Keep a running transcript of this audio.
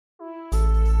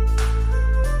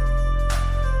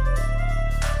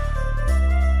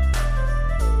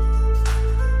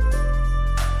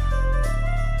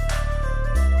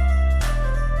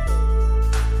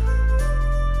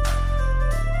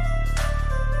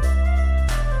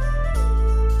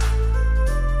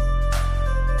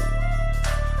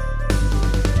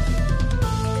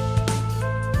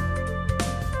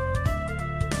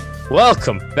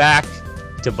Welcome back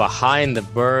to Behind the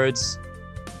Birds.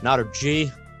 Nader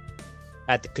G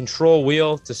at the control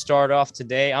wheel to start off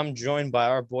today. I'm joined by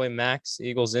our boy Max,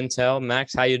 Eagles Intel.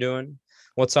 Max, how you doing?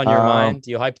 What's on your mind?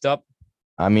 You hyped up?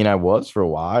 I mean, I was for a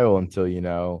while until,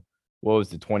 what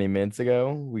was it, 20 minutes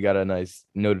ago? We got a nice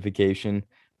notification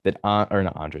that,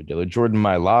 not Andre Dillard, Jordan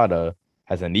Mailata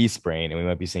has a knee sprain, and we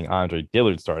might be seeing Andre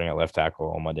Dillard starting at left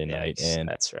tackle on Monday night. And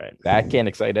that's right. That can't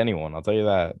excite anyone. I'll tell you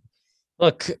that.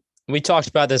 Look, we talked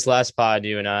about this last pod,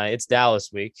 you and I. It's Dallas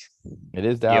week. It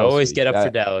is Dallas. You always week. get up for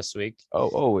Dallas week. Oh,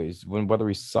 always. Whether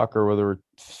we suck or whether we're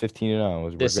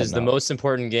 15-0. This is the most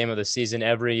important game of the season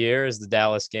every year is the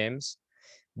Dallas games.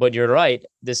 But you're right.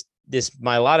 This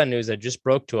Mailata news that just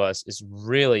broke to us is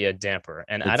really a damper.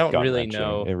 And I don't really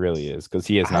know. It really is because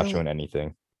he has not shown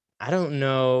anything. I don't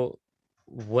know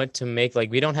what to make. Like,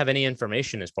 we don't have any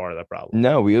information as part of the problem.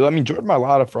 No, Jordan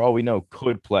Mailata, for all we know,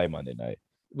 could play Monday night.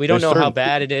 We don't know how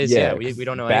bad it is. Yeah, we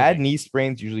don't know. Bad knee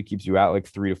sprains usually keeps you out like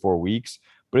 3 to 4 weeks.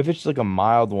 But if it's just like a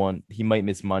mild one, he might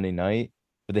miss Monday night,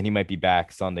 but then he might be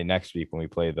back Sunday next week when we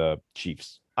play the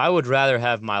Chiefs. I would rather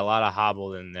have Mailata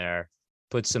hobbled in there,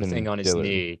 put something on his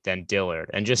knee than Dillard.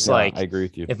 And just I agree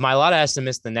with you. If Mailata has to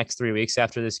miss the next 3 weeks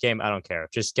after this game, I don't care.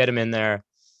 Just get him in there.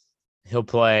 He'll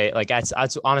play. Like that's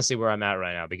honestly where I'm at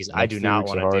right now because I do not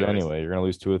want to do it. Anyway, you're going to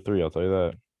lose 2 or 3. I'll tell you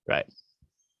that. Right.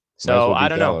 So I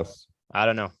don't know. I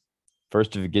don't know.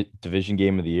 First division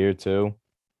game of the year too.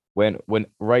 When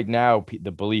right now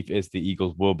the belief is the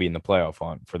Eagles will be in the playoff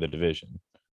hunt for the division.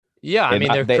 Yeah, I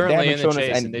mean they're currently in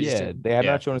the chase. They have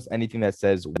not shown us anything that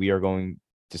says we are going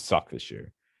to suck this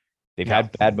year. They've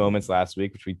had bad moments last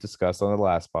week, which we discussed on the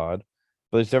last pod,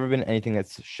 but there's never been anything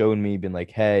that's shown me been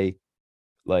like, hey,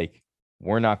 like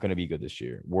we're not going to be good this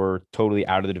year. We're totally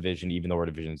out of the division, even though our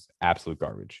division's absolute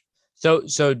garbage.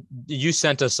 So you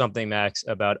sent us something, Max,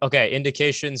 about,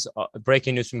 indications,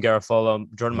 breaking news from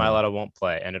Garofalo, Jordan Mailata won't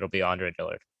play, and it'll be Andre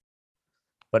Dillard.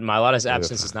 But Mailata's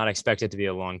absence is not expected to be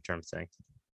a long-term thing.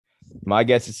 My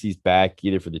guess is he's back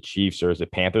either for the Chiefs or is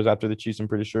it Panthers after the Chiefs, I'm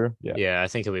pretty sure. Yeah, I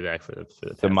think he'll be back for the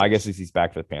Panthers. So my guess is he's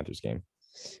back for the Panthers game.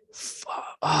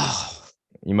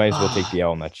 You might as well take the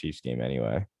L in that Chiefs game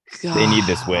anyway. God. They need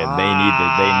this win. They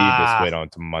need this win on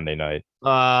to Monday night.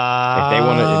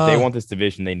 If they want this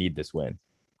division, they need this win.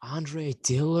 Andre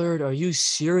Dillard, are you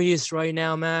serious right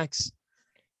now, Max?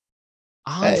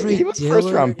 He was Dillard?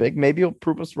 First round pick. Maybe he'll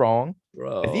prove us wrong.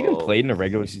 Bro. Has he even played in a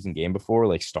regular season game before?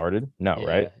 Like started? No,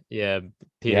 right? Yeah.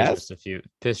 Peters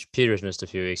missed a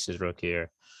few weeks his rookie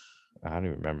year. I don't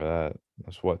even remember that.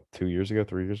 That's what, 2 years ago,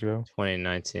 3 years ago?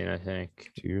 2019, I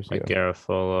think. 2 years ago.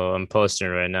 Garofalo. I'm posting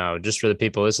it right now. Just for the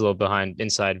people, this is a little behind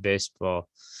inside baseball.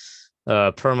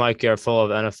 Per Mike Garofalo of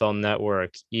NFL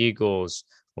Network, Eagles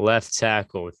left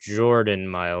tackle Jordan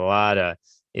Mailata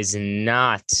is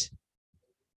not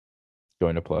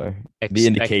going to play. The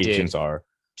indications are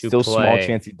still small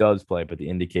chance he does play, but the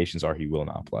indications are he will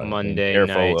not play. Monday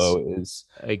night is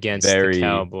against the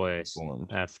Cowboys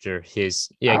after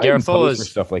his Garofalo for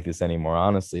stuff like this anymore.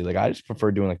 Honestly, like I just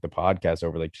prefer doing like the podcast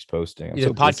over like just posting. The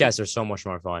podcasts are so much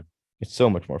more fun. It's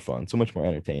so much more fun, so much more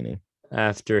entertaining.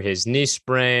 After his knee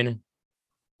sprain,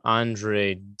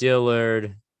 Andre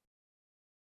Dillard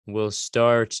will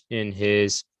start in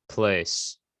his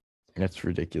place. That's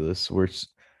ridiculous.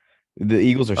 The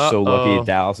Eagles are so lucky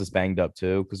Dallas is banged up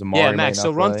too because Amari. Max. So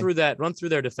run through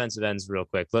their defensive ends real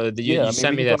quick. You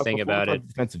sent me that thing about it.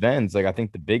 Defensive ends, like I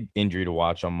think the big injury to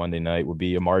watch on Monday night would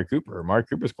be Amari Cooper. Amari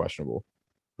Cooper's questionable.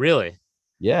 Really?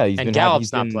 Yeah,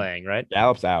 Gallup's not playing, right?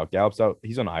 Gallup's out.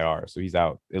 He's on IR, so he's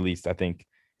out at least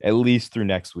through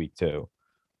next week too.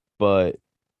 But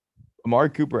Amari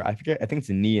Cooper, I think it's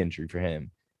a knee injury for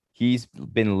him. He's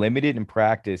been limited in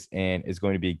practice and is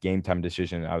going to be a game time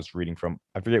decision. I was reading from,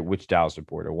 I forget which Dallas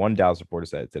reporter. One Dallas reporter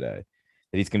said it today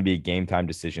that he's going to be a game time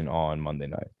decision on Monday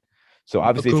night. So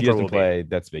obviously, if he doesn't play,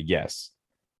 that's big. Yes.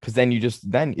 Because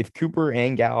then if Cooper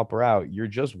and Gallup are out, you're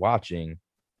just watching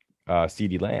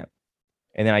CeeDee Lamb.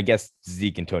 And then I guess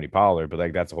Zeke and Tony Pollard, but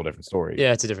like that's a whole different story.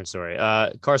 Yeah, it's a different story.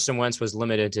 Carson Wentz was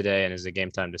limited today and is a game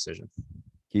time decision.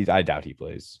 I doubt he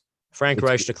plays. Frank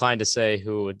Reich declined to say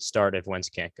who would start if Wentz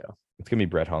can't go. It's going to be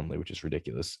Brett Hundley, which is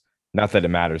ridiculous. Not that it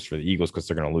matters for the Eagles because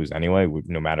they're going to lose anyway,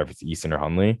 no matter if it's Easton or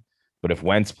Hundley. But if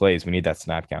Wentz plays, we need that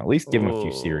snap count. At least give him a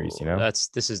few series,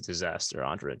 This is disaster,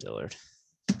 Andre Dillard.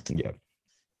 Yeah.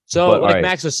 So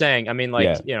Max was saying, I mean,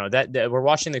 that we're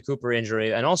watching the Cooper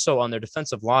injury and also on their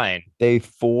defensive line. They have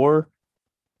 4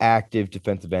 active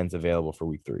defensive ends available for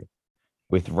week 3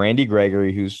 with Randy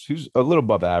Gregory, who's a little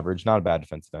above average, not a bad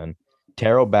defensive end.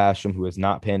 Terrell Basham, who has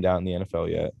not panned out in the NFL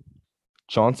yet.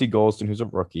 Chauncey Golston, who's a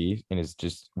rookie and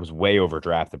was way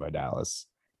overdrafted by Dallas.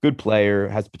 good player,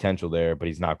 has potential there, but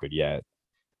he's not good yet.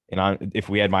 And if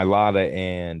we had Mailata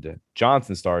and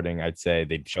Johnson starting, I'd say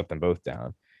they'd shut them both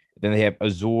down. Then they have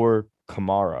Azor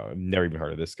Kamara. I've never even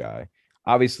heard of this guy.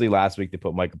 Obviously, last week they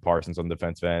put Micah Parsons on the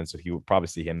defensive end, so he would probably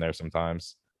see him there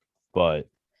sometimes. But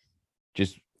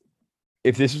just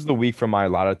if this is the week for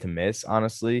Mailata to miss,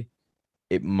 honestly,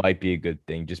 it might be a good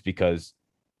thing just because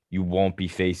you won't be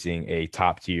facing a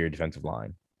top tier defensive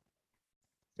line.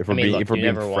 I mean, look, If we're you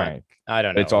being never want. frank, I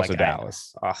don't but know. it's also Like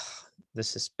Dallas.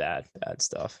 this is bad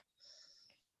stuff.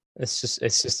 It's just.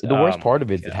 The Oh worst my part of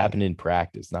it is it god. happened in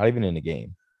practice, not even in a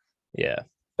game. Yeah.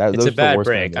 It's a Those are the bad worst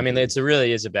kind of break. I mean, injuries. it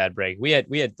really is a bad break. We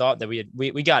had thought that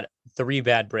we got 3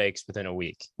 bad breaks within a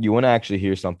week. You want to actually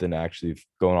hear something actually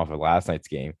going off of last night's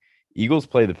game? Eagles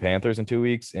play the Panthers in 2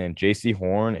 weeks, and J.C.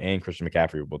 Horn and Christian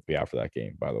McCaffrey will both be out for that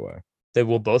game, by the way. They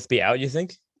will both be out, you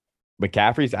think?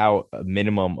 McCaffrey's out a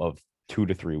minimum of 2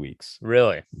 to 3 weeks,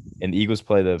 Really? and the Eagles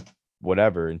play the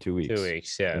whatever in 2 weeks. 2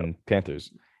 weeks, yeah. And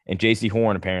Panthers. And J.C.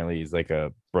 Horn apparently is like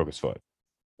broke his foot.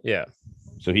 Yeah.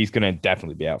 So he's going to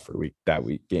definitely be out for that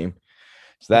week game.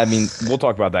 So that means we'll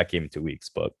talk about that game in 2 weeks,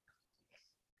 but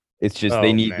it's just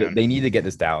they need to get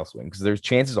this Dallas win because there's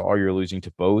chances are you're losing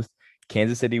to both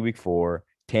Kansas City week 4,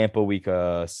 Tampa week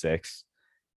 6.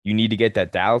 You need to get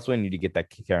that Dallas win. You need to get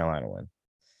that Carolina win.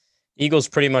 Eagles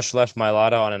pretty much left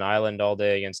Mailata on an island all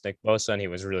day against Nick Bosa, and he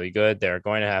was really good. They're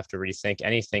going to have to rethink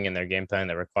anything in their game plan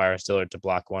that requires Dillard to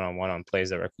block one-on-one on plays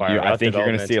that require I think you're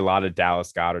going to see a lot of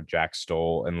Dallas Goedert, Jack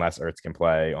Stoll, unless Ertz can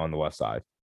play on the left side.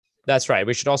 That's right.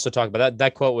 We should also talk about that.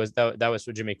 That quote was that was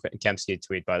Jimmy Kempski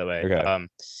tweet, by the way. Okay.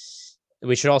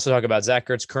 We should also talk about Zach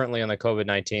Ertz currently on the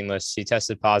COVID-19 list. He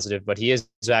tested positive, but he is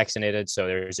vaccinated, so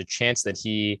there's a chance that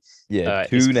he 2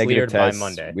 is negative cleared tests by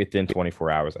Monday within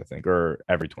 24 hours, I think, or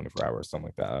every 24 hours,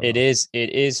 something like that. It is.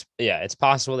 Yeah, it's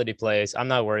possible that he plays. I'm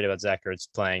not worried about Zach Ertz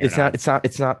playing.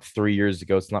 It's not 3 years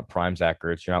ago. It's not prime Zach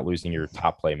Ertz. You're not losing your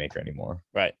top playmaker anymore.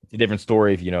 Right. It's a different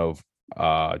story if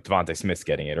Devontae Smith's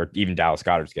getting it or even Dallas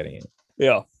Goedert's getting it.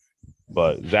 Yeah.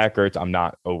 But Zach Ertz, I'm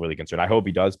not overly concerned. I hope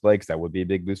he does play because that would be a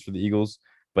big boost for the Eagles.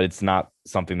 But it's not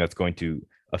something that's going to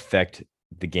affect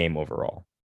the game overall.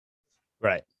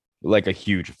 Right. Like a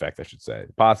huge effect, I should say.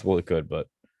 Possible it could, but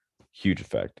huge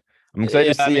effect. I'm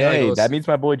excited to see. That means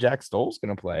my boy Jack Stoll's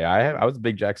going to play. I was a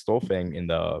big Jack Stoll fan in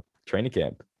the training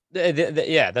camp.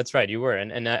 Yeah, that's right. You were,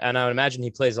 and I would imagine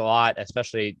he plays a lot,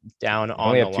 especially down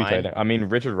on the line. I mean,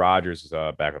 Richard Rodgers is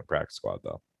back on the practice squad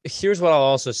though. Here's what I'll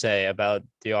also say about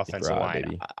the offensive line.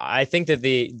 Baby. I think that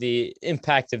the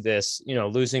impact of this,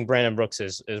 losing Brandon Brooks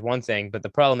is one thing, but the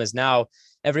problem is now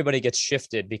everybody gets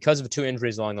shifted because of 2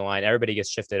 injuries along the line. Everybody gets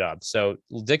shifted up. So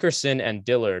Dickerson and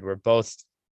Dillard were both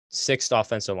 6th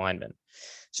offensive linemen.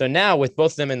 So now with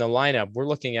both of them in the lineup, we're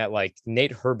looking at like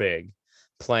Nate Herbig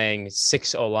playing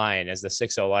 6-0 line as the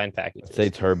 6-0 line package. I'd say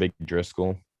it's Herbig,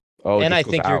 Driscoll. Oh, and I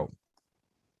think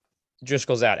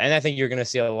Driscoll's out. And I think you're going to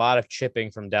see a lot of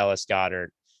chipping from Dallas Goedert,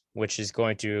 which is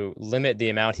going to limit the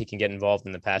amount he can get involved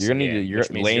in the passing game.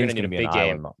 Lane's going to be on an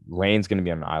island. Lane's going to be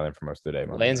on an island for most of the day.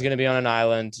 Lane's going to be on an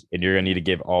island. And you're going to need to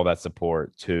give all that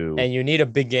support to. And you need a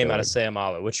big game out of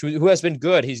Seumalo, who has been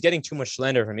good. He's getting too much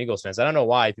slander from Eagles fans. I don't know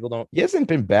why. People don't. He hasn't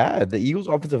been bad. The Eagles'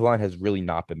 offensive line has really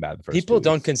not been bad. People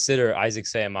don't consider Isaac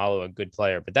Seumalo a good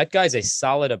player, but that guy's a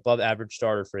solid above average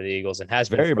starter for the Eagles and has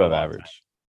been very above average.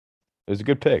 It was a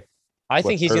good pick. I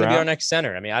think he's going to be our next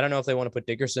center. I mean, I don't know if they want to put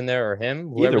Dickerson there or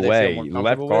him. Either way,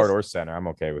 left guard or center, I'm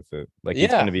okay with it. Like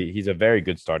he's a very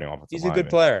good starting offensive lineman. He's a good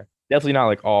player. Definitely not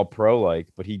like all pro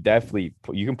but he definitely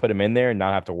you can put him in there and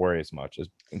not have to worry as much as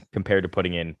compared to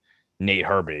putting in Nate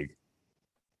Herbig.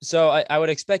 So I would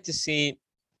expect to see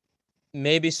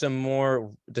maybe some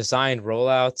more designed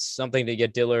rollouts, something to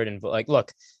get Dillard and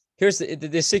look, here's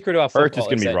the secret of football. Ertz is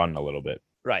going to be running a little bit.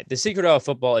 Right. The secret of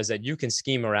football is that you can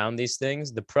scheme around these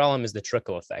things. The problem is the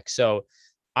trickle effect. So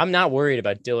I'm not worried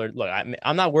about Dillard. Look,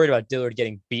 I'm not worried about Dillard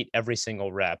getting beat every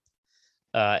single rep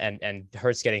and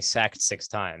Hurts getting sacked 6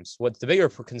 times. What the bigger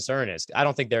concern is, I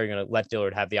don't think they're going to let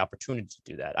Dillard have the opportunity to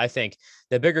do that. I think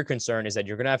the bigger concern is that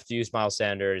you're going to have to use Miles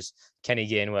Sanders, Kenny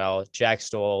Gainwell, Jack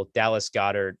Stoll, Dallas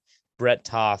Goedert, Brett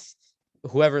Toth,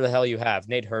 whoever the hell you have,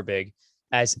 Nate Herbig,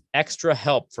 as extra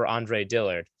help for Andre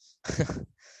Dillard.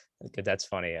 Good, that's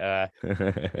funny.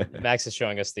 Max is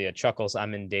showing us the chuckles.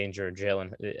 I'm in danger. Jalen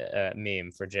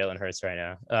meme for Jalen Hurts right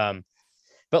now.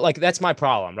 But that's my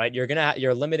problem, right?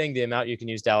 You're limiting the amount you can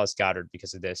use Dallas Goedert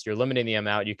because of this. You're limiting the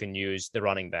amount you can use the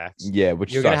running backs. Yeah,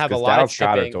 which you're going to have a lot Dallas of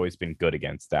chipping. Goedert's always been good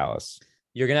against Dallas.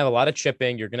 You're going to have a lot of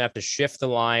chipping. You're going to have to shift the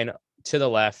line to the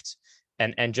left.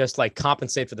 and just like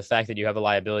compensate for the fact that you have a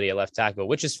liability at left tackle,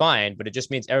 which is fine, but it just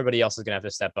means everybody else is going to have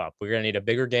to step up. We're going to need a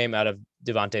bigger game out of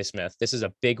Devontae Smith. This is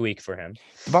a big week for him.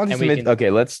 Devontae And we Smith. can, Okay,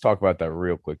 let's talk about that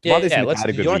real quick. yeah, Devontae yeah. Smith had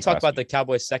a good You want week to talk last about week. the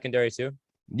Cowboys secondary too?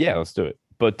 Yeah, let's do it.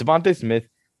 But Devontae Smith,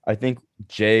 I think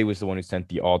Jay was the one who sent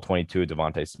the all 22 of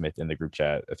Devontae Smith in the group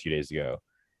chat a few days ago.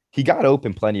 He got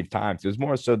open plenty of times. It was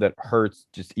more so that Hurts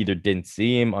just either didn't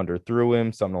see him, underthrew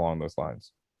him, something along those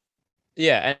lines.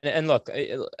 Yeah, and look,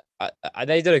 they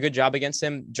did a good job against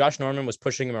him. Josh Norman was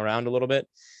pushing him around a little bit.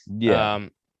 Yeah.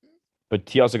 But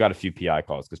he also got a few PI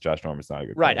calls because Josh Norman's not a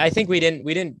good Right. player. I think we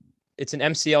didn't. It's an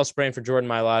MCL sprain for Jordan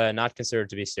Mailata, not considered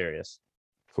to be serious.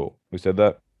 Cool. Who said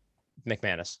that?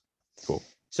 McManus. Cool.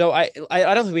 So I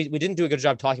don't think we didn't do a good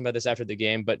job talking about this after the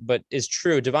game, but it's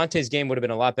true. Devontae's game would have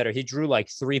been a lot better. He drew like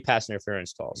 3 pass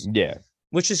interference calls. Yeah.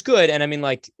 Which is good. And I mean,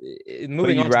 like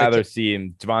moving on. You'd rather see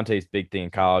him. Devontae's big thing in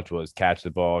college was catch the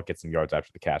ball, get some yards after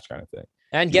the catch kind of thing.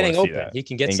 And getting open. He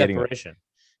can get separation.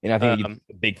 And I think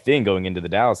a big thing going into the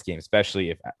Dallas game,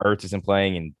 especially if Ertz isn't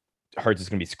playing and Hurts is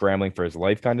going to be scrambling for his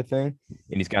life kind of thing.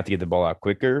 And he's got to get the ball out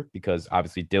quicker because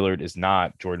obviously Dillard is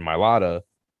not Jordan Mailata.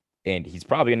 And he's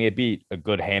probably going to get beat a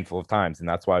good handful of times. And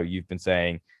that's why you've been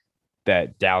saying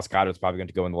that Dallas Goedert is probably going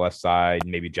to go on the left side.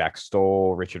 Maybe Jack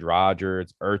Stoll, Richard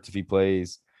Rodgers, Ertz if he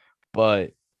plays.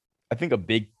 But I think a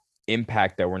big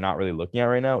impact that we're not really looking at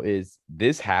right now is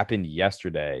this happened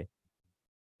yesterday.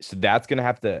 So that's going to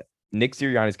have to – Nick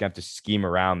Sirianni's going to have to scheme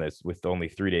around this with only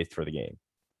 3 days for the game.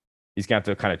 He's going to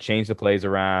have to kind of change the plays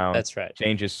around. That's right.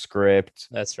 Change his script.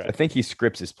 That's right. I think he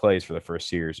scripts his plays for the first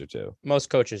series or two. Most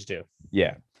coaches do.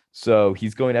 Yeah. So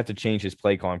he's going to have to change his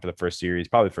play calling for the first series,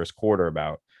 probably the first quarter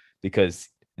because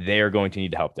they are going to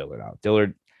need to help Dillard out.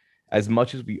 Dillard, as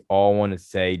much as we all want to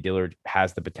say Dillard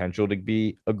has the potential to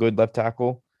be a good left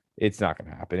tackle, it's not going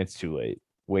to happen. It's too late.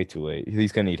 Way too late.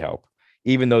 He's going to need help.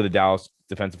 Even though the Dallas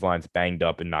defensive line's banged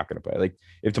up and not going to play. Like,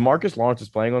 if DeMarcus Lawrence is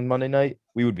playing on Monday night,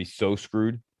 we would be so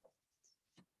screwed.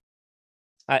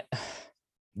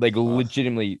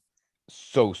 Legitimately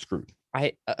so screwed.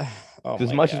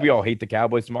 As much as we all hate the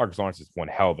Cowboys, DeMarcus Lawrence is one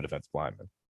hell of a defensive lineman.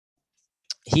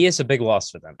 He is a big loss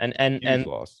for them. And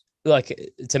loss. Look,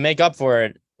 to make up for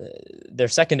it, their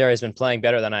secondary has been playing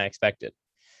better than I expected.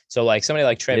 So like somebody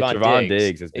like Trayvon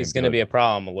Diggs is going to be a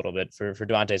problem a little bit for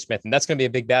Devontae Smith. And that's going to be a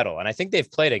big battle. And I think they've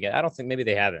played again. I don't think maybe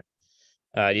they haven't.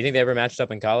 Do you think they ever matched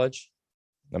up in college?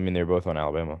 I mean, they're both on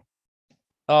Alabama.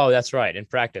 Oh, that's right. In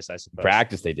practice, I suppose.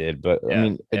 Practice they did, but I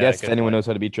mean, I guess if anyone knows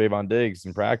how to beat Trayvon Diggs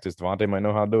in practice, Devontae might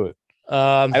know how to do it.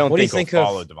 I don't think he'll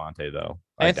follow Devontae though.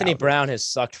 Anthony Brown has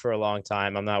sucked for a long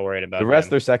time. I'm not worried about the rest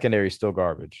of their secondary is still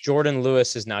garbage. Jordan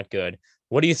Lewis is not good.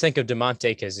 What do you think of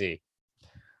DeMonte Kazee?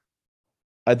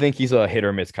 I think he's a hit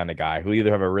or miss kind of guy who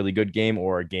either have a really good game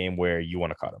or a game where you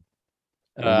want to cut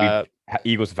him.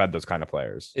 Eagles have had those kind of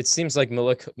players. It seems like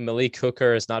Malik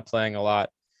Hooker is not playing a lot.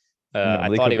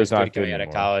 I thought he was good coming out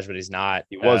of college, but he's not.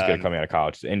 He was good coming out of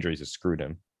college. The injuries have screwed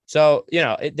him. So,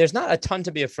 there's not a ton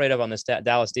to be afraid of on this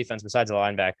Dallas defense besides the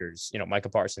linebackers. Micah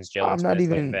Parsons, Jalen Smith,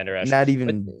 Leighton Vander Esch. Not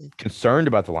even concerned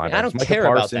about the linebackers. I don't care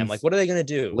about them. Like, what are they going to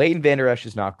do? Leighton Vander Esch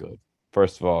is not good.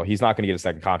 First of all, he's not going to get a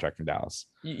second contract from Dallas.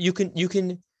 It's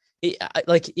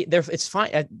fine.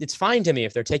 It's fine to me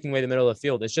if they're taking away the middle of the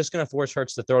field. It's just going to force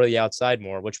Hurts to throw to the outside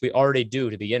more, which we already do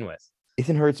to begin with.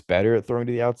 Isn't Hurts better at throwing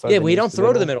to the outside? Yeah, we don't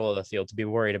throw to the middle of the field to be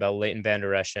worried about Leighton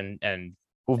Vander Esch and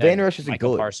Vander Esch is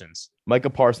Micah Parsons. Micah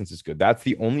Parsons is good. That's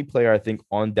the only player I think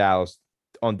on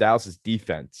Dallas's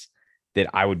defense that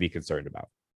I would be concerned about.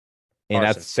 And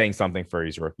Parsons. That's saying something for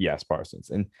his rookie. Yes, Parsons.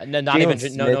 And not Jalen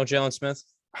even no Jalen Smith.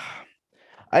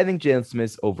 I think Jalen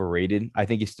Smith's overrated. I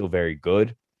think he's still very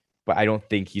good, but I don't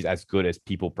think he's as good as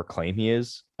people proclaim he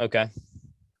is. Okay.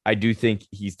 I do think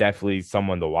he's definitely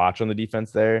someone to watch on the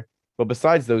defense there. But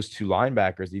besides those two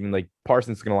linebackers, even like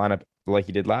Parsons is going to line up like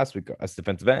he did last week as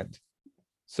defensive end.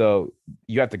 So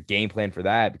you have to game plan for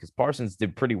that because Parsons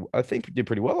did pretty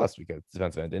well last week as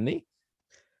defensive end, didn't he?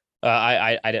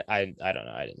 I don't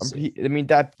know. I didn't see. I mean,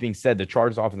 that being said, the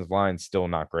Chargers offensive line is still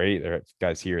not great. There are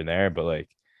guys here and there, but like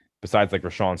besides like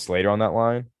Rashawn Slater on that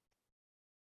line,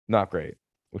 not great,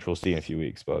 which we'll see in a few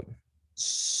weeks. But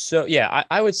so yeah,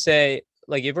 I would say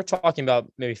like if we're talking about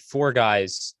maybe four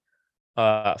guys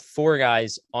on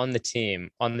the team,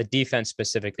 on the defense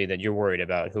specifically that you're worried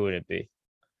about, who would it be?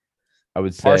 I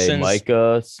would say Parsons,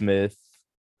 Micah Smith,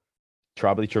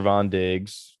 probably Trayvon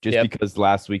Diggs, just because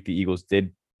last week the Eagles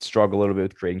did struggle a little bit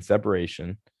with creating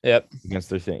separation. Yep. Against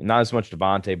their thing. Not as much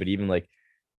Devontae, but even like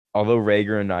although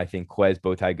Rager and I think Quez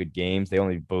both had good games, they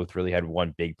only both really had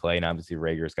one big play, and obviously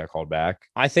Rager's got called back.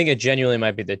 I think it genuinely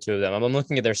might be the two of them. I'm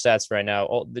looking at their stats right now.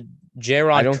 The I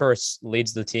Jaron don't Curse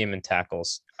leads the team in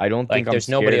tackles. I don't think Like I'm there's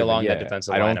nobody scared of it. along that Yeah,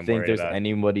 defensive I line don't I'm think worried there's about.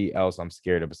 anybody else I'm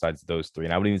scared of besides those three,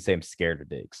 and I wouldn't even say I'm scared of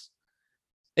Diggs.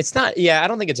 It's not. Yeah, I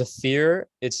don't think it's a fear.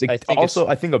 It's. I Like, think it's. also,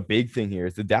 I think a big thing here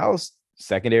is the Dallas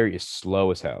secondary is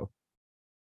slow as hell.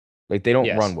 Like they don't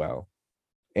run Yes. well,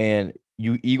 and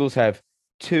you Eagles have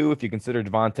two, if you consider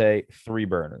Devontae, three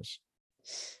burners.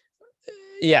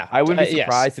 Yeah. I wouldn't be Yes.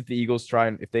 surprised if the Eagles try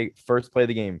and if they first play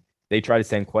the game, they try to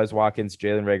send Quez Watkins,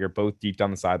 Jalen Rager both deep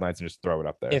down the sidelines and just throw it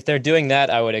up there. If they're doing that,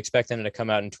 I would expect them to come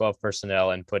out in 12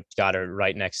 personnel and put Goddard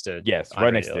right next to. Yes, right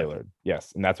Andre next to Dillard. Dillard.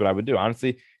 Yes, and that's what I would do.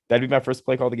 Honestly, that'd be my first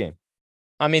play call of the game.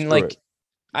 I mean, Screw like,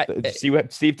 it. I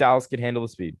See if Dallas can handle the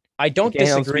speed. I If they don't can't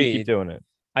handle the speed, disagree. keep doing it.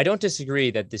 I don't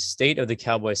disagree that the state of the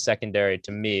Cowboys secondary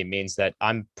to me means that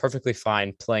I'm perfectly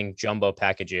fine playing jumbo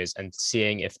packages and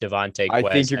seeing if Devontae, I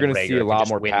think Quez, you're and going to see Rager a can lot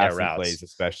just more win their passing plays, routes.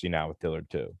 especially now with Dillard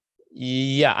too.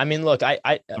 Yeah, I mean, look,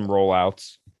 I Some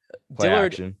rollouts, play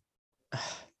Dillard. action.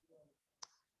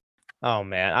 Oh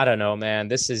man, I don't know, man.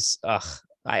 This is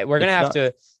we're gonna It's have not.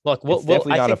 to look. It's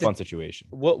definitely not a fun situation.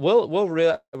 We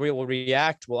will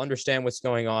react. We'll understand what's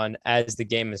going on as the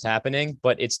game is happening.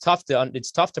 But it's tough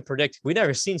to predict. We've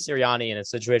never seen Sirianni in a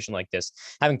situation like this,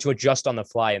 having to adjust on the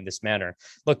fly in this manner.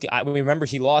 Look, we remember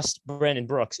he lost Brandon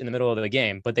Brooks in the middle of the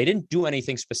game, but they didn't do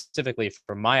anything specifically,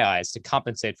 from my eyes, to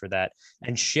compensate for that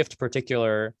and shift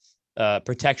particular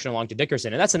protection along to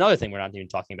Dickerson. And that's another thing we're not even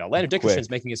talking about. Landon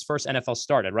Dickerson's making his first NFL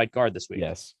start at right guard this week.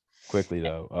 Yes. Quickly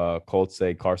though, Colts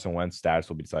say Carson Wentz status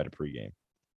will be decided pregame.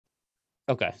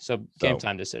 Okay, so game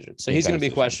time decision. So game he's time going to be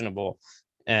decision. questionable,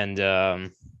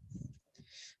 and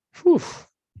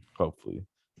Hopefully,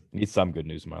 need some good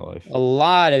news in my life. a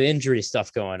lot of injury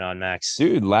stuff going on, Max.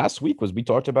 Dude, last week we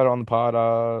talked about it on the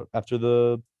pod after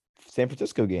the San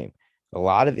Francisco game. A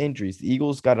lot of injuries. The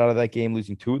Eagles got out of that game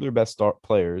losing two of their best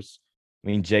players. I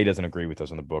mean, Jay doesn't agree with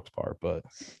us on the Brooks part, but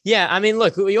yeah, I mean,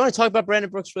 look, you want to talk about Brandon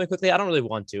Brooks really quickly? I don't really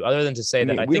want to, other than to say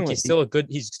that I think he's still a good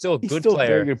player. A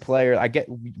very good player. I get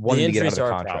wanting to get out of the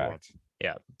contract.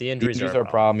 Yeah, the injuries are a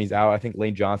problem. He's out. I think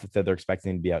Lane Johnson said they're expecting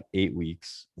him to be out 8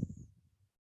 weeks.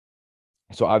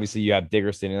 So obviously you have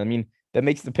Dickerson, and I mean that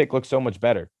makes the pick look so much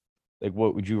better. Like,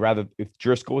 what would you rather if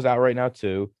Driscoll's out right now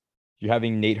too? You're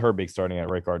having Nate Herbig starting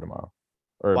at right guard tomorrow.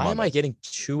 Why am I getting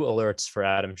 2 alerts for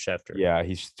Adam Schefter? Yeah,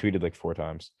 he's tweeted like 4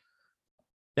 times.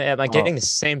 Am I getting the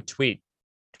same tweet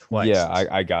twice? Yeah,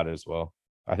 I got it as well.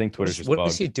 I think Twitter's just bugged. What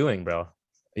is he doing, bro?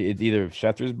 It's either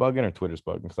Schefter's bugging or Twitter's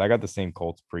bugging because I got the same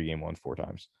Colts pregame one 4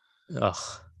 times. Ugh.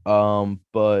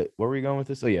 But where are we going with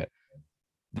this? Oh yeah,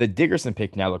 the Dickerson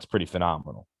pick now looks pretty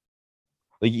phenomenal.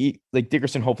 Like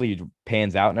Dickerson, hopefully he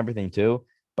pans out and everything too.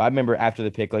 But I remember after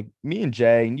the pick, like me and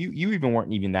Jay, and you even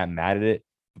weren't even that mad at it.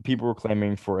 People were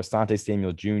clamoring for Asante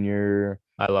Samuel Jr.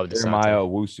 I love Jeremiah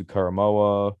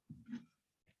Owusu-Koramoah.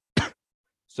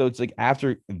 So it's like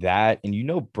after that,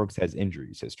 and Brooks has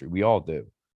injuries history. We all do.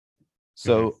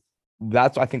 So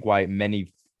that's, I think, why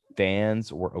many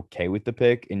fans were okay with the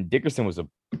pick. And Dickerson was a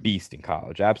beast in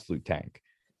college, absolute tank.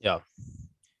 Yeah.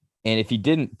 And if he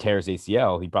didn't tear his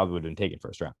ACL, he probably would have been taken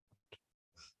first round.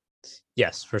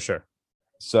 Yes, for sure.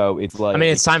 So it's like, I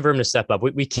mean, it's time for him to step up.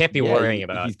 We can't be worrying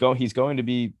about. He's going to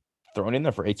be thrown in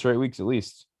there for 8 straight weeks at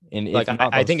least. And like,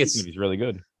 I think he's really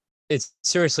good. It's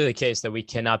seriously the case that we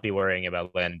cannot be worrying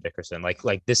about Landon Dickerson.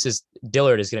 Like this is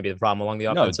Dillard is going to be the problem along the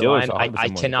offensive line. I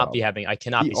cannot be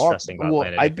stressing about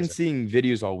Landon. I've been seeing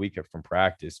videos all week from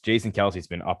practice. Jason Kelsey's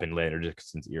been up in Landon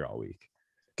Dickerson's ear all week.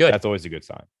 Good. That's always a good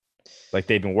sign. Like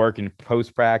they've been working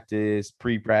post practice,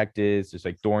 pre practice, just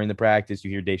like during the practice.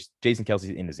 You hear Jason Kelsey's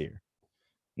in his ear,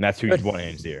 and that's who you want in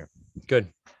his ear. Good.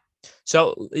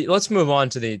 So let's move on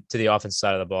to the offensive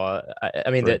side of the ball.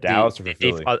 I mean, for Dallas or for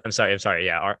Philly? I'm sorry.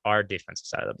 Yeah, our defensive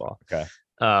side of the ball. Okay.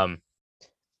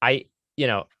 I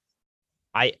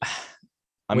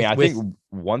think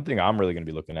one thing I'm really going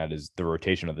to be looking at is the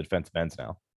rotation of the defensive ends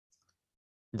now.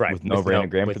 Right. With no Brandon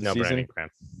Graham for the season.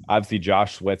 Obviously,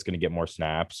 Josh Sweat's going to get more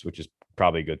snaps, which is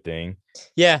probably a good thing.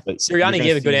 Yeah. But Sirianni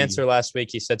gave a good answer last week.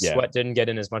 He said Sweat didn't get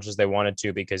in as much as they wanted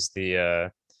to because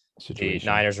the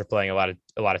Niners are playing a lot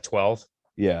of 12.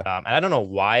 Yeah. And I don't know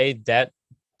why that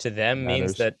to them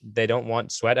means that they don't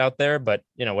want Sweat out there, but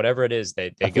whatever it is,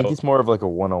 I think he's more of like a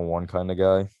one-on-one kind of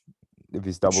guy. If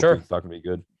he's double, it's not going to be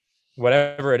good.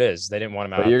 Whatever it is, they didn't want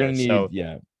him out. But you're going to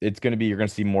need, it's going to be, you're going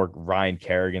to see more. Ryan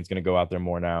Kerrigan's going to go out there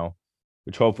more now,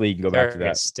 which hopefully he can go back to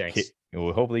that. Stinks.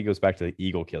 Hopefully he goes back to the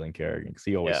eagle killing Kerrigan because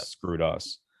he always screwed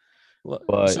us.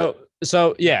 But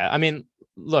So yeah, I mean,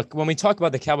 look, when we talk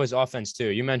about the Cowboys offense too,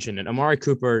 you mentioned it. Amari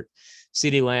Cooper,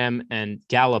 CeeDee Lamb, and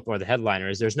Gallup are the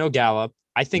headliners. There's no Gallup.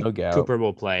 I think no doubt. Cooper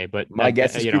will play, but My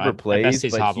guess is Cooper at best plays,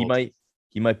 he's but hobbled.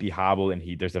 he might be hobbled,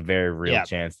 and there's a very real Yeah.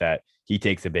 chance that he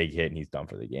takes a big hit and he's done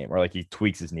for the game, or like he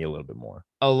tweaks his knee a little bit more.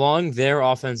 Along their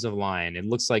offensive line, it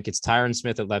looks like it's Tyron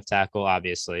Smith at left tackle,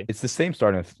 obviously. It's the same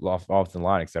starting offensive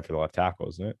line except for the left tackle,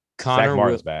 isn't it? Connor Zach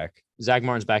Martin's back. Zach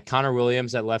Martin's back. Connor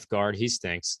Williams at left guard. He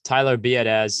stinks. Tyler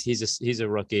Biadasz, he's a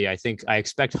rookie. I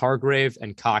expect Hargrave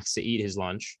and Cox to eat his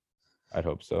lunch. I'd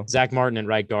hope so. Zach Martin at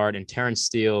right guard and Terrence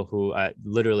Steele, who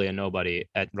literally a nobody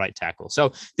at right tackle.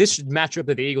 So this matchup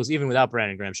that the Eagles, even without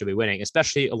Brandon Graham, should be winning,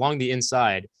 especially along the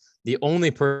inside. The only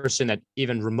person that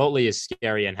even remotely is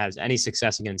scary and has any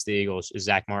success against the Eagles is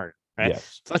Zach Martin. Right?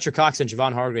 Yes. Fletcher Cox and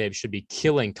Javon Hargrave should be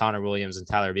killing Connor Williams and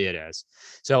Tyler Biadasz.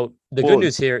 So the good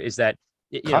news here is that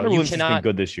Connor Williams has been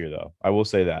good this year, though. I will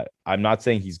say that. I'm not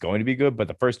saying he's going to be good, but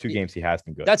the first 2 games he has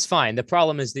been good. That's fine. The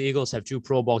problem is the Eagles have 2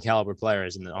 Pro Bowl caliber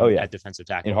players at defensive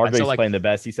tackle. And Hargrave's playing the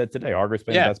best. He said today, Hargrave's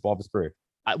playing the best ball of his career.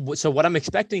 So what I'm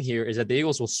expecting here is that the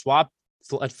Eagles will swap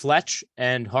Fletch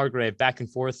and Hargrave back and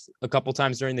forth a couple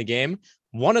times during the game.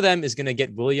 One of them is going to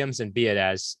get Williams and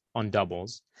Biadasz on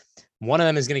doubles. One of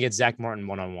them is going to get Zach Martin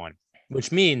one-on-one,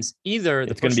 which means either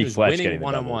the person who's winning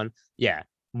one-on-one. Yeah.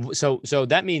 So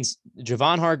that means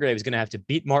Javon Hargrave is going to have to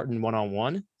beat Martin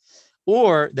one-on-one,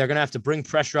 or they're going to have to bring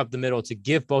pressure up the middle to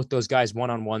give both those guys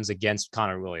one-on-ones against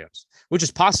Connor Williams, which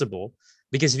is possible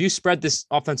because if you spread this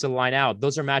offensive line out,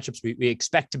 those are matchups we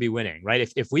expect to be winning,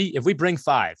 right? If we bring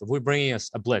 5, if we're bringing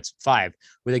a blitz 5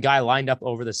 with a guy lined up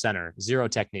over the center, zero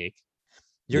technique,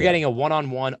 you're getting a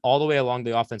one-on-one all the way along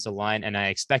the offensive line, and I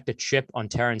expect a chip on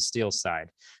Terrence Steele's side,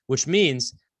 which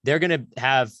means they're going to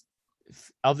have,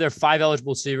 of their 5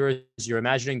 eligible receivers, you're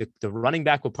imagining the running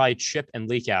back will probably chip and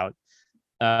leak out.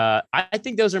 I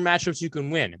think those are matchups you can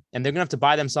win, and they're going to have to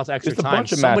buy themselves extra time.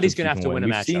 Somebody's going to have to win a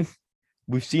matchup.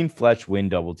 We've seen Fletch win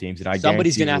double teams, and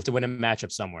somebody's going to have to win a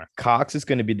matchup somewhere. Cox is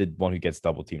going to be the one who gets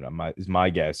double teamed. Is my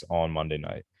guess on Monday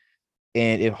night.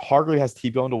 And if Hargrave has to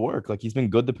keep going to work, like he's been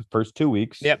good the first 2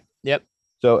 weeks. Yep.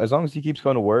 So as long as he keeps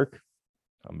going to work,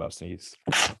 I'm about to sneeze.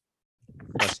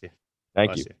 Bless you.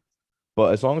 Thank you.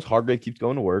 But as long as Hargrave keeps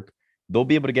going to work, they'll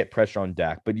be able to get pressure on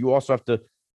Dak. But you also have to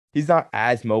 – he's not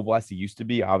as mobile as he used to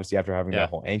be, obviously, after having that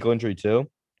whole ankle injury too.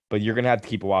 But you're going to have to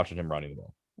keep watching him running the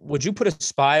ball. Would you put a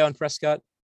spy on Prescott?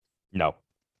 No.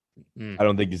 I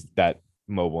don't think he's that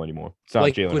mobile anymore. It's not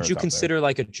Jalen would Hurts you consider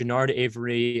like a Jannard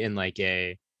Avery and like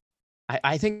a –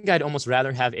 I think I'd almost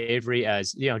rather have Avery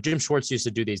as, Jim Schwartz used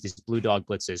to do these blue dog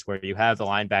blitzes where you have the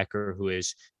linebacker who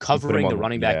is covering the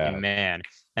running back in man.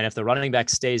 And if the running back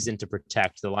stays in to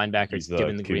protect, the linebacker is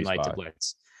given the green light to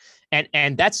blitz.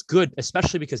 And that's good,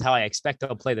 especially because how I expect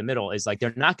they'll play the middle is like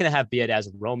they're not going to have Biadasz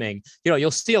roaming.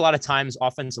 You'll see a lot of times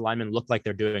offensive linemen look like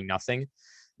they're doing nothing.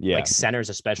 Yeah. Like centers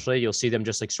especially, you'll see them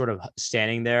just like sort of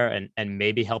standing there and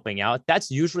maybe helping out. That's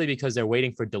usually because they're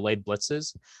waiting for delayed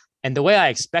blitzes. And the way I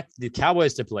expect the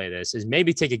Cowboys to play this is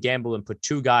maybe take a gamble and put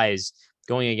 2 guys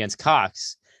going against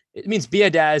Cox. It means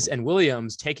Biadasz and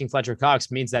Williams taking Fletcher Cox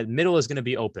means that middle is going to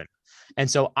be open. And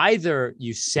so either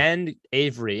you send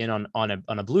Avery in on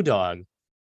a blue dog,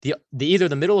 either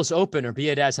the middle is open or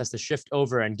Biadasz has to shift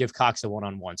over and give Cox a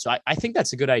one-on-one. So I think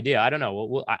that's a good idea. I don't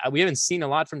know. We haven't seen a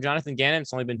lot from Jonathan Gannon.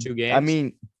 It's only been 2 games. I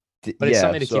mean, but it's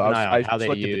something to keep an eye on how they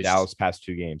use the Dallas past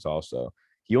 2 games also.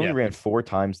 He only ran 4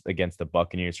 times against the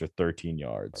Buccaneers for 13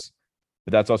 yards.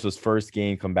 But that's also his first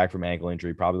game, come back from ankle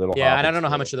injury, probably a little. Yeah, and I don't know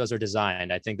how much of those are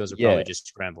designed. I think those are probably just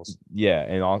scrambles. Yeah,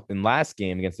 and in last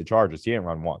game against the Chargers, he didn't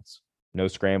run once. No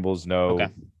scrambles, no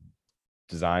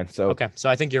design. So so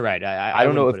I think you're right. I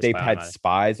don't know if they've had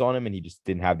spies on him and he just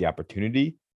didn't have the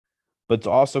opportunity. But it's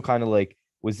also kind of like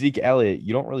with Zeke Elliott,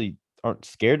 you aren't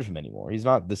scared of him anymore. He's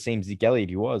not the same Zeke Elliott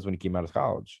he was when he came out of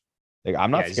college. Like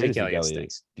I'm not scared of Zeke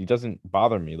Elliott. He doesn't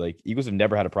bother me. Like Eagles have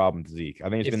never had a problem with Zeke. I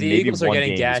think it's been maybe one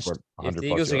game if the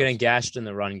Eagles are getting gashed in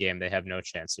the run game, they have no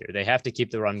chance here. They have to keep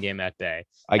the run game at bay.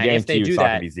 I guarantee you, it's not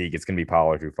going to be Zeke. It's going to be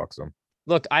Pollard who fucks them.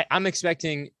 Look, I'm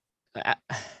expecting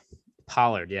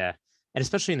Pollard, and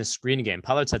especially in the screen game.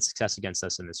 Pollard's had success against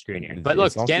us in the screen game. But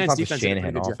look, Gannon's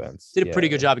defense did a pretty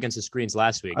good job against the screens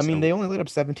last week. I mean, they only lit up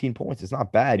 17 points. It's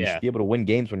not bad. You should be able to win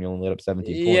games when you only lit up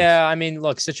 17 points. Yeah, I mean,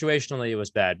 look, situationally it was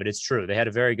bad, but it's true. They had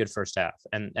a very good first half.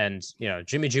 And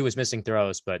Jimmy G was missing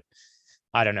throws, but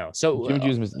I don't know. So Jimmy G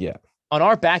was missing, on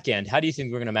our back end, how do you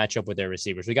think we're going to match up with their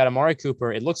receivers? We got Amari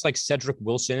Cooper. It looks like Cedric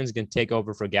Wilson is going to take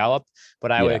over for Gallup,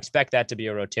 but I would expect that to be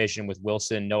a rotation with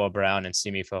Wilson, Noah Brown, and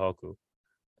Simi Fehoko.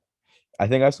 I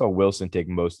think I saw Wilson take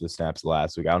most of the snaps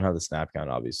last week. I don't have the snap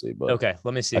count, obviously, but Okay,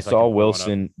 let me see I if I saw can pull one up.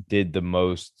 Wilson did the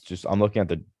most. Just I'm looking at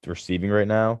the receiving right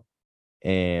now,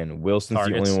 and Wilson's the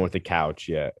only Targets. one with the couch.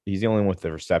 Yeah, he's the only one with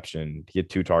the reception. He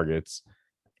had 2 targets,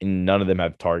 and none of them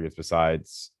have targets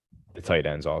besides the tight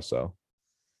ends. Also,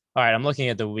 All right, I'm looking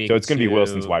at the so week it's going to be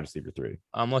Wilson's two. wide receiver 3.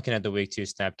 I'm looking at the week 2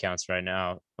 snap counts right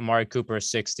now. Amari Cooper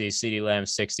 60, CeeDee Lamb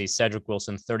 60, Cedric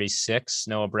Wilson 36,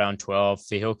 Noah Brown 12,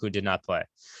 Fihoku did not play.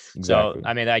 So Exactly.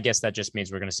 I mean, I guess that just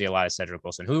means we're going to see a lot of Cedric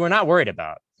Wilson, who we're not worried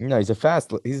about. No, he's a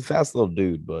fast little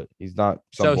dude, but he's not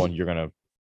So someone you're going to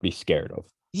be scared of.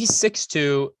 he's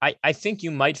 6'2". I think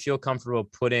you might feel comfortable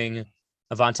putting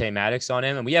Avonte Maddox on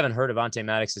him, and we haven't heard Avonte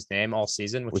Maddox's name all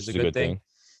season, which is a good thing.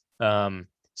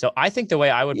 So I think the way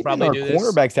I would Even probably our do this,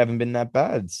 cornerbacks haven't been that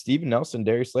bad. Steven Nelson,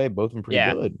 Darius Slay, both been pretty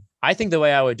good. I think the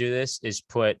way I would do this is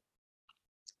put.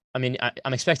 I mean,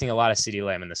 I'm expecting a lot of CeeDee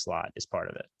Lamb in the slot as part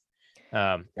of it.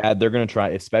 They're going to try,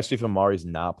 especially if Amari's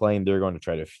not playing, they're going to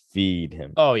try to feed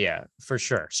him. Oh, yeah, for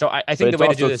sure. So I think the way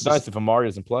to do this is nice if Amari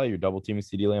doesn't play, you're double teaming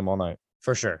CeeDee Lamb all night.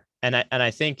 For sure. And I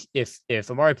think if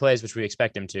Amari plays, which we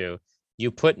expect him to, you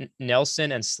put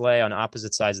Nelson and Slay on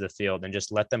opposite sides of the field and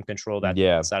just let them control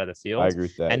that side of the field. I agree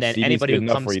with that. And then CD's anybody who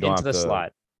comes into the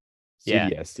slot.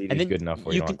 CD's and then good enough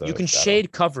where you can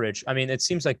shade coverage. I mean, it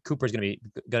seems like Cooper's going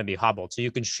to be hobbled, so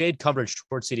you can shade coverage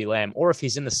towards CeeDee Lamb, or if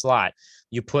he's in the slot,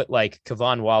 you put like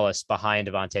Kevon Wallace behind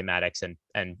Avonte Maddox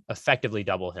and effectively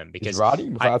double him. Because is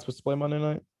Rodney McLeod supposed to play Monday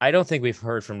night? I don't think we've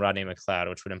heard from Rodney McLeod,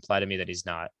 which would imply to me that he's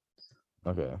not.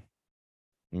 Okay,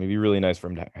 maybe really nice for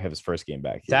him to have his first game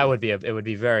back here. That would be it would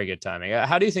be very good timing.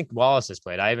 How do you think Wallace has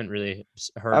played? I haven't really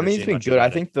heard. I mean, he's been good.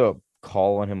 I think the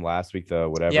call on him last week,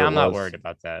 whatever. Yeah, I'm not worried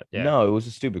about that. Yeah. No, it was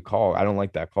a stupid call. I don't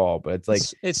like that call, but it's like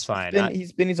it's fine.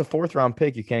 He's a 4th-round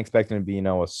pick. You can't expect him to be,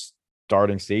 a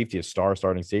starting safety, a star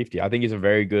starting safety. I think he's a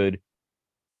very good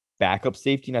backup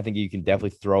safety, and I think you can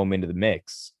definitely throw him into the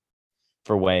mix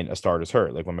for when a starter's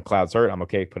hurt. Like when McLeod's hurt, I'm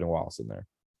okay putting Wallace in there.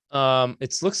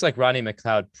 It looks like Rodney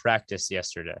McLeod practiced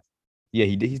yesterday. Yeah,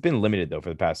 he's been limited though for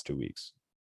the past 2 weeks.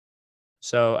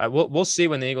 So we'll see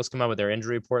when the Eagles come out with their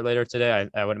injury report later today.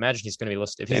 I would imagine he's going to be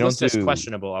listed. If he's listed as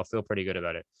questionable, I'll feel pretty good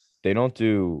about it. They don't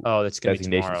do that's going to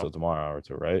be tomorrow. Until tomorrow or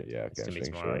two, right? Yeah, it's going to be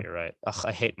tomorrow. Sure. You're right. Ugh,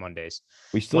 I hate Mondays.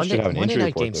 We still should have an injury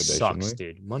report. Monday night games sucks,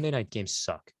 dude. Monday night games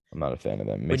suck. I'm not a fan of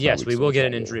them. But yes, we will get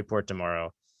an injury report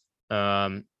tomorrow.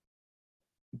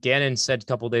 Gannon said a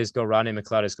couple days ago Rodney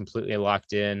McLeod is completely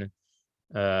locked in.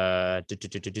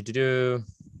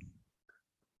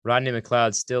 Rodney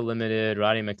McLeod still limited.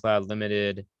 Rodney McLeod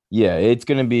limited. Yeah, it's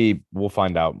going to be, we'll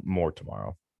find out more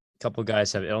tomorrow. A couple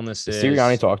guys have illnesses. Does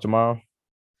Sirianni talk tomorrow?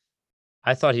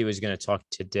 I thought he was going to talk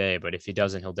today, but if he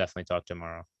doesn't, he'll definitely talk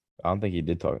tomorrow. I don't think he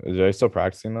did talk. Is they still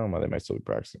practicing though? They might still be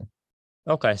practicing.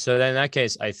 Okay, so then in that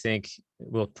case, I think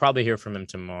we'll probably hear from him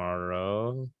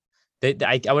tomorrow.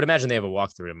 I would imagine they have a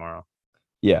walkthrough tomorrow.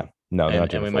 Yeah, no,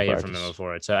 and we might hear from them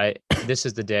before it. So this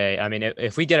is the day. I mean,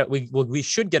 if we get it, we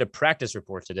should get a practice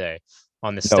report today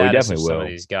on the status of some of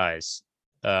these guys.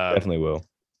 Definitely will.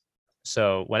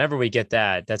 So whenever we get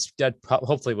that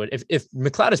hopefully would. If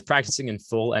McLeod is practicing in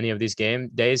full any of these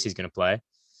game days, he's going to play.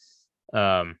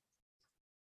 But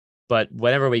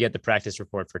whenever we get the practice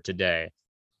report for today,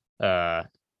 we'll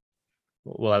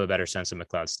have a better sense of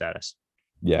McLeod's status.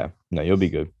 Yeah, no, you'll be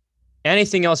good.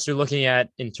 Anything else you're looking at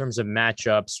in terms of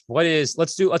matchups?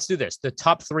 Let's do this. The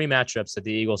top 3 matchups that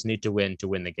the Eagles need to win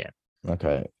the game.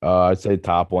 Okay. I'd say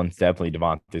top one's definitely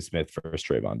Devontae Smith versus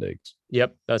Trayvon Diggs.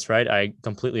 Yep, that's right. I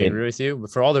completely agree with you. But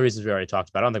for all the reasons we already talked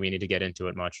about, I don't think we need to get into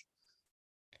it much.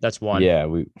 That's one. Yeah,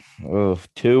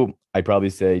 2, I'd probably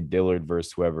say Dillard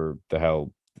versus whoever the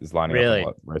hell is lining up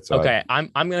on the right side. Okay, I'm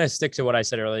gonna stick to what I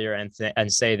said earlier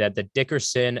and say that the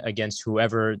Dickerson against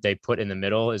whoever they put in the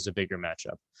middle is a bigger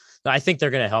matchup. I think they're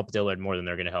gonna help Dillard more than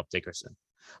they're gonna help Dickerson.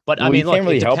 But I mean, you can't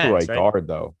really help the right guard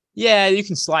though. Yeah, you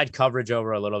can slide coverage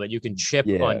over a little bit. You can chip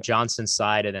on Johnson's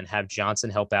side and then have Johnson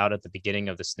help out at the beginning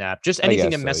of the snap. Just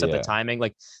anything to mess up the timing.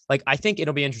 Like I think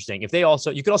it'll be interesting. If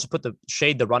you could also put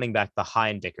the running back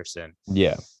behind Dickerson.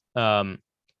 Yeah.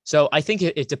 So I think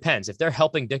it depends. If they're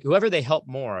helping whoever they help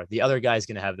more, the other guy's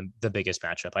going to have the biggest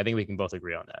matchup. I think we can both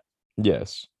agree on that.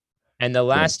 Yes. And the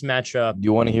last matchup. Do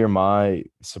you want to hear my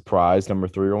surprise number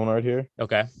 3 one right here?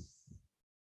 Okay.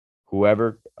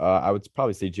 Whoever, I would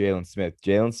probably say Jalen Smith.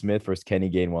 Jalen Smith versus Kenny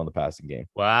Gainwell in the passing game.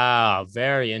 Wow,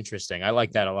 very interesting. I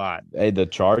like that a lot. Hey, the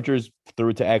Chargers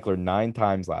threw to Eckler 9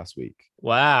 times last week.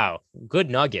 Wow, good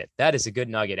nugget. That is a good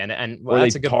nugget, and well,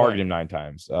 that's they a good targeted point. him 9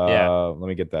 times. Let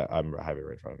me get that. I have it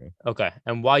right in front of me. Okay,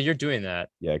 and while you're doing that,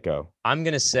 go. I'm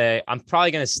gonna say I'm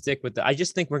probably gonna stick with I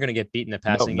just think we're gonna get beaten in the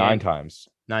passing game. 9 times.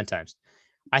 9 times.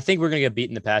 I think we're going to get beat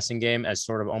in the passing game as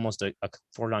sort of almost a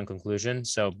foregone conclusion.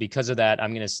 So because of that,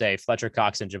 I'm going to say Fletcher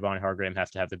Cox and Javon Hargrave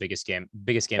have to have the biggest games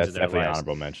That's of their definitely an lives.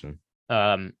 honorable mention.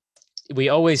 Um, we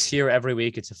always hear every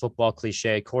week it's a football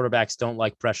cliche. Quarterbacks don't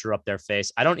like pressure up their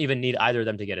face. I don't even need either of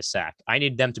them to get a sack. I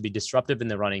need them to be disruptive in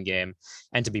the running game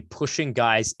and to be pushing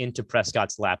guys into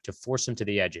Prescott's lap to force him to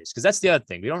the edges. Because that's the other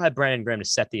thing. We don't have Brandon Graham to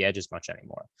set the edges much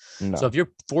anymore. So if No.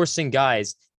 you're forcing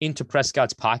guys into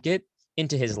Prescott's pocket,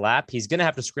 into his lap, he's going to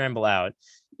have to scramble out.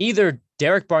 Either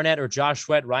Derek Barnett or Josh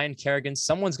Sweat, Ryan Kerrigan,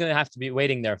 someone's going to have to be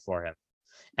waiting there for him.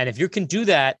 And if you can do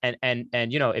that, and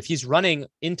if he's running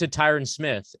into Tyron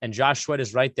Smith and Josh Sweat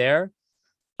is right there,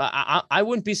 I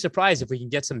wouldn't be surprised if we can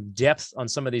get some depth on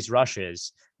some of these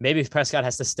rushes. Maybe Prescott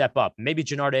has to step up. Maybe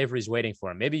Jannard Avery's waiting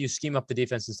for him. Maybe you scheme up the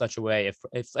defense in such a way.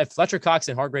 If Fletcher Cox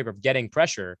and Hargrave are getting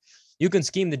pressure, you can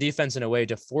scheme the defense in a way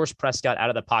to force Prescott out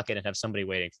of the pocket and have somebody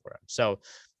waiting for him. So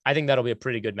I think that'll be a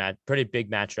pretty big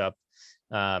matchup.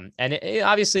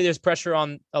 Obviously there's pressure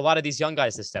on a lot of these young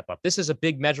guys to step up. This is a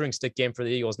big measuring stick game for the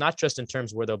Eagles, not just in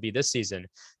terms of where they'll be this season,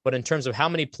 but in terms of how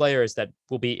many players that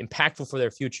will be impactful for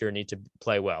their future need to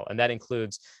play well. And that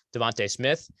includes Devontae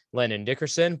Smith, Landon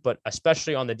Dickerson, but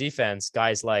especially on the defense,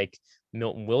 guys like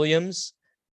Milton Williams,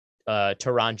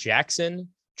 Teron Jackson,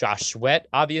 Josh Sweat,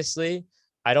 obviously.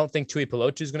 I don't think Tui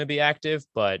Pelotu is going to be active,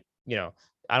 but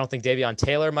I don't think Davion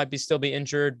Taylor might still be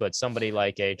injured, but somebody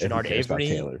like a Jannard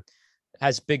Avery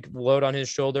has big load on his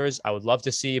shoulders. I would love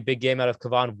to see a big game out of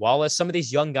Kavon Wallace. Some of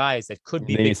these young guys that could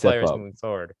be big players moving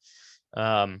forward.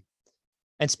 And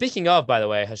speaking of, by the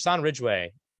way, Hassan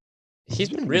Ridgeway, he's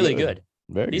been really good.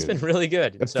 He's been really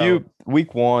good.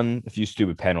 Week one, a few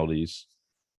stupid penalties,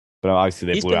 but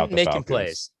obviously they blew out the Falcons.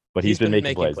 Plays. But he's been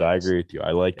making plays. I agree with you.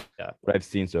 I like what I've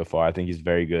seen so far. I think he's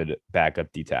very good backup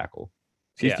D tackle.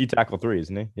 He's D tackle 3,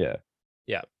 isn't he? Yeah.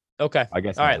 Yeah. Okay. I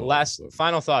guess. All right.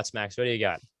 Final thoughts, Max. What do you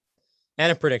got?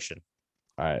 And a prediction.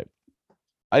 All right.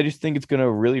 I just think it's going to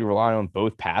really rely on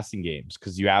both passing games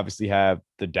because you obviously have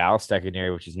the Dallas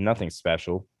secondary, which is nothing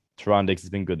special. Teron Diggs has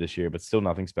been good this year, but still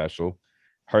nothing special.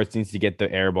 Hurts needs to get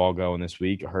the air ball going this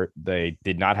week. They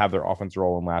did not have their offense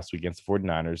rolling last week against the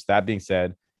 49ers. That being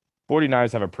said,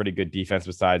 49ers have a pretty good defense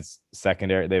besides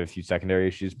secondary. They have a few secondary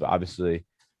issues, but obviously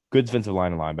good defensive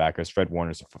line and linebackers. Fred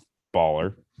Warner's a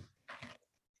baller.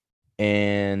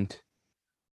 And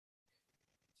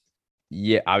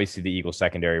yeah, obviously the Eagles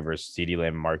secondary versus CeeDee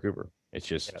Lamb and Mark Cooper. It's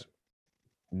just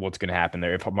what's going to happen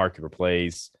there. If Mark Cooper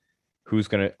plays, who's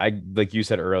going to, like you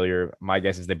said earlier, my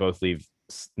guess is they both leave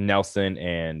Nelson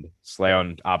and Slay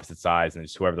on opposite sides and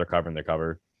just whoever they're covering, they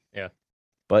cover. Yeah.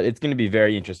 But it's going to be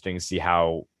very interesting to see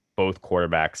how both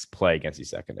quarterbacks play against these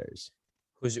secondaries.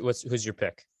 Who's your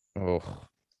pick?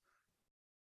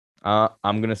 I'm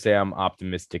going to say I'm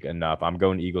optimistic enough. I'm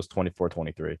going Eagles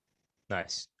 24-23.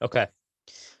 Nice. Okay.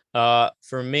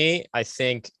 For me, I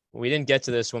think we didn't get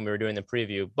to this when we were doing the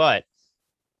preview, but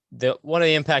one of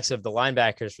the impacts of the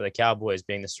linebackers for the Cowboys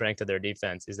being the strength of their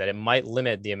defense is that it might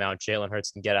limit the amount Jalen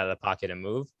Hurts can get out of the pocket and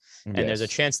move. And there's a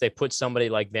chance they put somebody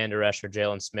like Van Der Esch or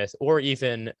Jalen Smith, or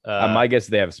even my guess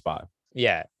they have a spy.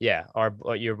 Yeah.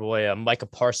 Your boy Micah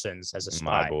Parsons as a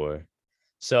spy. My boy.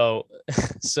 So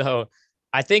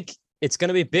I think it's going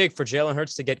to be big for Jalen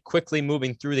Hurts to get quickly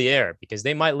moving through the air because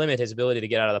they might limit his ability to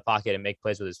get out of the pocket and make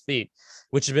plays with his feet,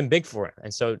 which has been big for him.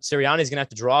 And so Sirianni's going to have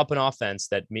to draw up an offense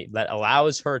that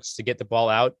allows Hurts to get the ball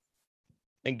out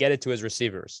and get it to his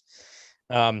receivers.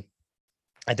 I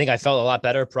think I felt a lot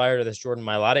better prior to this Jordan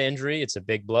Mailata injury. It's a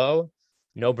big blow.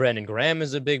 No Brandon Graham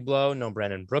is a big blow. No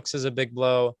Brandon Brooks is a big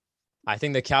blow. I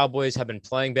think the Cowboys have been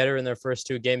playing better in their first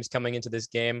 2 games coming into this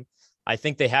game. I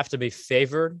think they have to be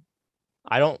favored.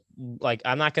 I'm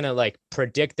not going to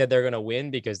predict that they're going to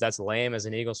win because that's lame as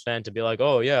an Eagles fan to be like,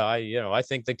 oh yeah, I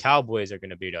think the Cowboys are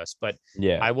going to beat us. But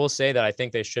yeah, I will say that I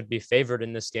think they should be favored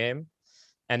in this game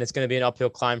and it's going to be an uphill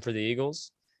climb for the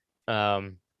Eagles.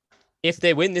 If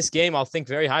they win this game, I'll think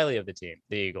very highly of the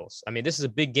Eagles. I mean, this is a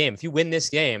big game. If you win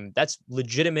this game, that's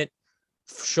legitimate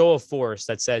show of force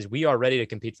that says we are ready to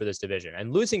compete for this division.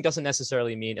 And losing doesn't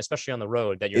necessarily mean, especially on the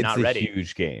road, that you're not ready. It's a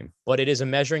huge game. But it is a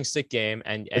measuring stick game.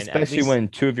 And especially when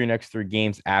 2 of your next 3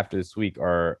 games after this week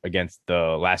are against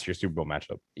the last year's Super Bowl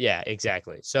matchup. Yeah,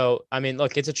 exactly. So, I mean,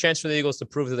 look, it's a chance for the Eagles to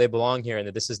prove that they belong here and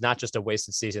that this is not just a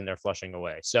wasted season they're flushing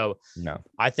away. So no,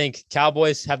 I think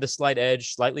Cowboys have the slight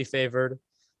edge, slightly favored.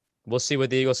 We'll see what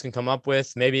the Eagles can come up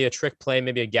with. Maybe a trick play,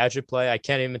 maybe a gadget play. I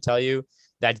can't even tell you.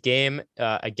 That game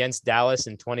against Dallas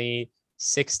in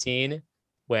 2016,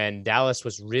 when Dallas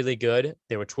was really good,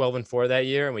 they were 12-4 that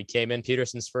year, and we came in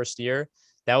Peterson's first year.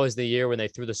 That was the year when they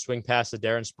threw the swing pass to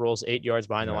Darren Sproles 8 yards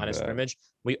behind the line of Remember that. scrimmage.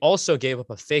 We also gave up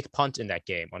a fake punt in that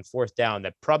game on 4th down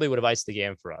that probably would have iced the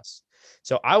game for us.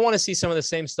 So I want to see some of the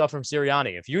same stuff from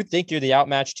Sirianni. If you think you're the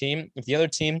outmatched team, if the other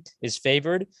team is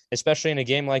favored, especially in a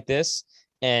game like this,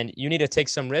 and you need to take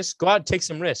some risks, go out and take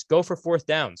some risks. Go for 4th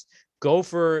downs. Go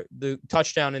for the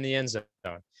touchdown in the end zone.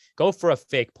 Go for a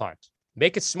fake punt.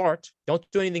 Make it smart. Don't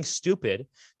do anything stupid.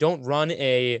 Don't run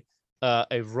a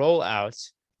rollout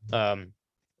on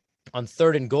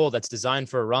 3rd and goal that's designed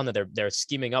for a run that they're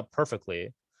scheming up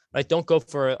perfectly. Right? Don't go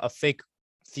for a fake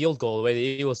field goal the way the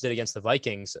Eagles did against the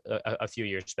Vikings a few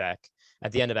years back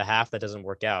at the end of a half that doesn't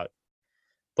work out.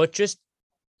 But just,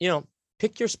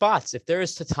 pick your spots. If there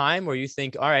is a time where you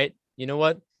think, all right, you know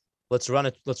what? Let's run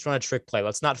a trick play.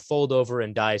 Let's not fold over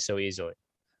and die so easily.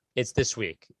 It's this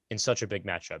week in such a big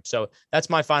matchup. So that's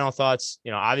my final thoughts.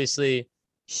 Obviously,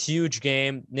 huge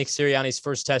game. Nick Sirianni's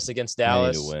first test against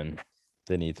Dallas.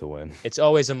 They need to win. It's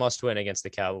always a must win against the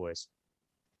Cowboys.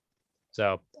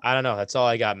 So I don't know. That's all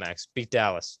I got, Max. Beat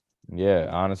Dallas. Yeah,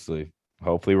 honestly.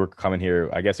 Hopefully we're coming here.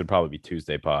 I guess it'd probably be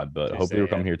Tuesday pod, but hopefully we're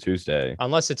coming here Tuesday.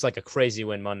 Unless it's like a crazy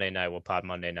win Monday night, we'll pod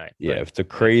Monday night. Yeah, if it's a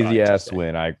crazy ass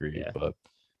win, I agree. Yeah. But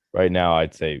right now,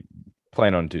 I'd say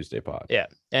plan on Tuesday pod. Yeah,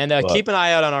 and keep an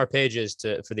eye out on our pages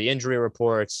for the injury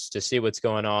reports to see what's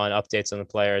going on, updates on the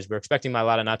players. We're expecting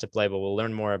Mailata not to play, but we'll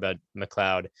learn more about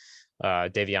McLeod,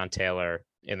 Davion Taylor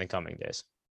in the coming days.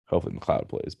 Hopefully McLeod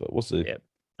plays, but we'll see. Yeah.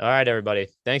 All right, everybody.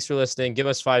 Thanks for listening. Give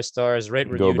us 5 stars. Rate,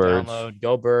 review, download.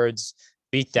 Go Birds.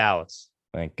 Beat Dallas.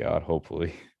 Thank God.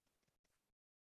 Hopefully.